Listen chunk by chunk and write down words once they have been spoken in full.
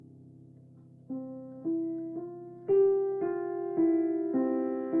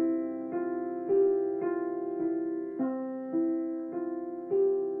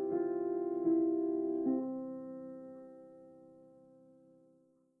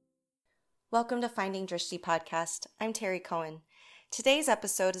Welcome to Finding Drishti podcast. I'm Terry Cohen. Today's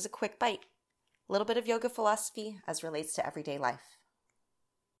episode is a quick bite, a little bit of yoga philosophy as relates to everyday life.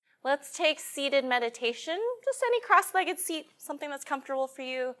 Let's take seated meditation, just any cross-legged seat, something that's comfortable for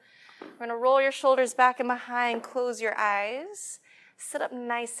you. We're going to roll your shoulders back and behind, close your eyes, sit up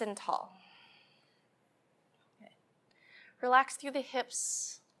nice and tall. Okay. Relax through the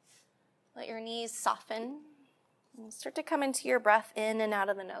hips, let your knees soften, and start to come into your breath in and out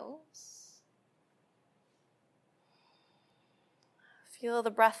of the nose. Feel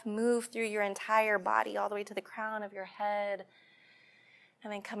the breath move through your entire body, all the way to the crown of your head,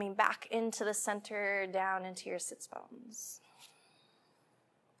 and then coming back into the center, down into your sits bones.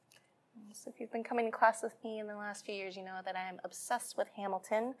 So if you've been coming to class with me in the last few years, you know that I am obsessed with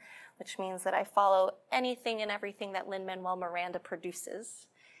Hamilton, which means that I follow anything and everything that Lin-Manuel Miranda produces.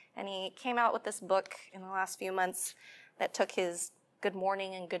 And he came out with this book in the last few months that took his good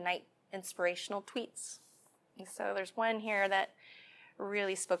morning and good night inspirational tweets. And so there's one here that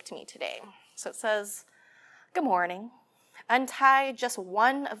really spoke to me today. So it says, "Good morning. Untie just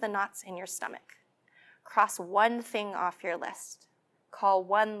one of the knots in your stomach. Cross one thing off your list. Call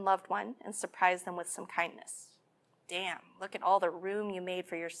one loved one and surprise them with some kindness. Damn, look at all the room you made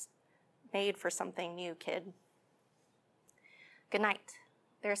for something new, kid. Good night.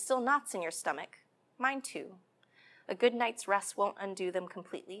 There are still knots in your stomach. Mine too. A good night's rest won't undo them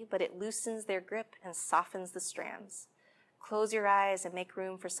completely, but it loosens their grip and softens the strands. Close your eyes and make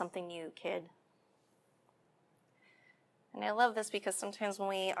room for something new, kid." And I love this because sometimes when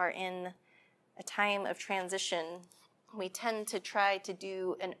we are in a time of transition, we tend to try to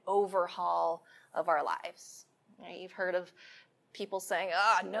do an overhaul of our lives. You've heard of people saying,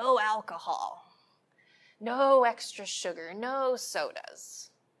 no alcohol, no extra sugar, no sodas.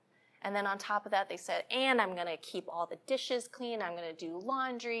 And then on top of that, they said, and I'm going to keep all the dishes clean. I'm going to do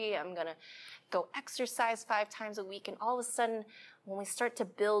laundry. I'm going to go exercise 5 times a week. And all of a sudden, when we start to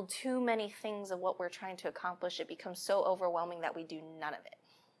build too many things of what we're trying to accomplish, it becomes so overwhelming that we do none of it.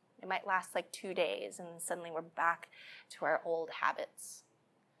 It might last like 2 days, and suddenly we're back to our old habits.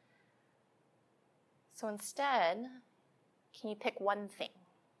 So instead, can you pick one thing?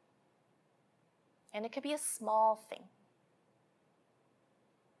 And it could be a small thing.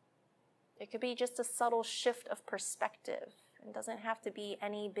 It could be just a subtle shift of perspective. It doesn't have to be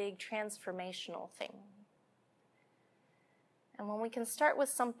any big transformational thing. And when we can start with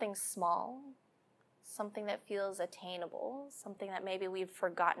something small, something that feels attainable, something that maybe we've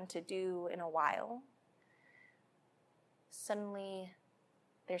forgotten to do in a while, suddenly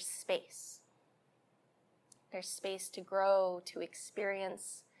there's space. There's space to grow, to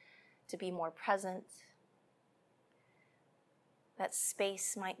experience, to be more present. That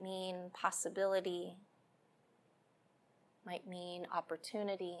space might mean possibility, might mean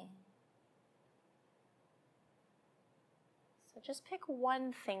opportunity. So just pick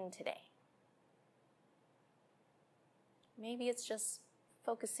one thing today. Maybe it's just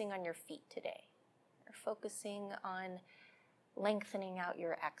focusing on your feet today, or focusing on lengthening out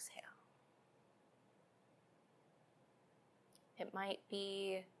your exhale. It might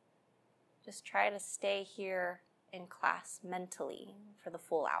be just try to stay here in class mentally for the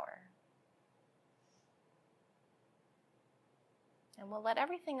full hour. And we'll let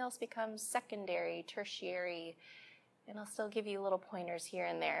everything else become secondary, tertiary, and I'll still give you little pointers here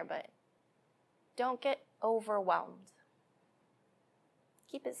and there, but don't get overwhelmed.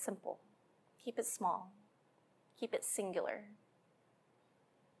 Keep it simple. Keep it small. Keep it singular.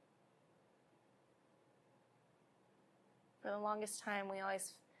 For the longest time, we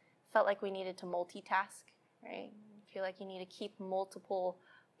always felt like we needed to multitask, right? You feel like you need to keep multiple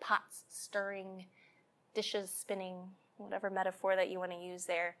pots stirring, dishes spinning, whatever metaphor that you want to use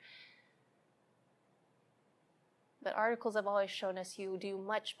there. But articles have always shown us you do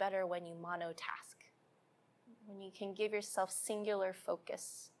much better when you monotask, when you can give yourself singular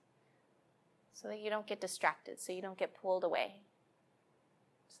focus so that you don't get distracted, so you don't get pulled away,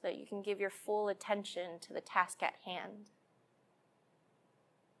 so that you can give your full attention to the task at hand.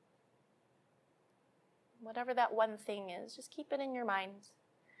 Whatever that one thing is, just keep it in your mind.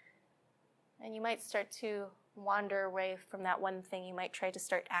 And you might start to wander away from that one thing. You might try to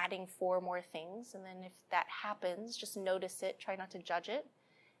start adding 4 more things. And then if that happens, just notice it. Try not to judge it.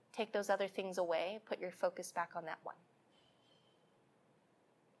 Take those other things away. Put your focus back on that one.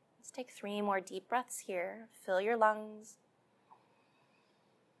 Let's take 3 more deep breaths here. Fill your lungs.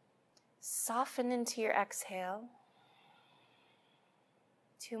 Soften into your exhale.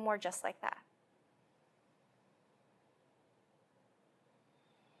 2 more just like that.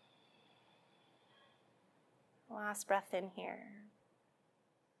 Last breath in here.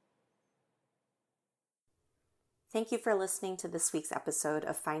 Thank you for listening to this week's episode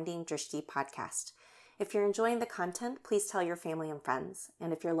of Finding Drishti podcast. If you're enjoying the content, please tell your family and friends.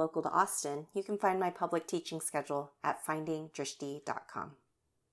 And if you're local to Austin, you can find my public teaching schedule at findingdrishti.com.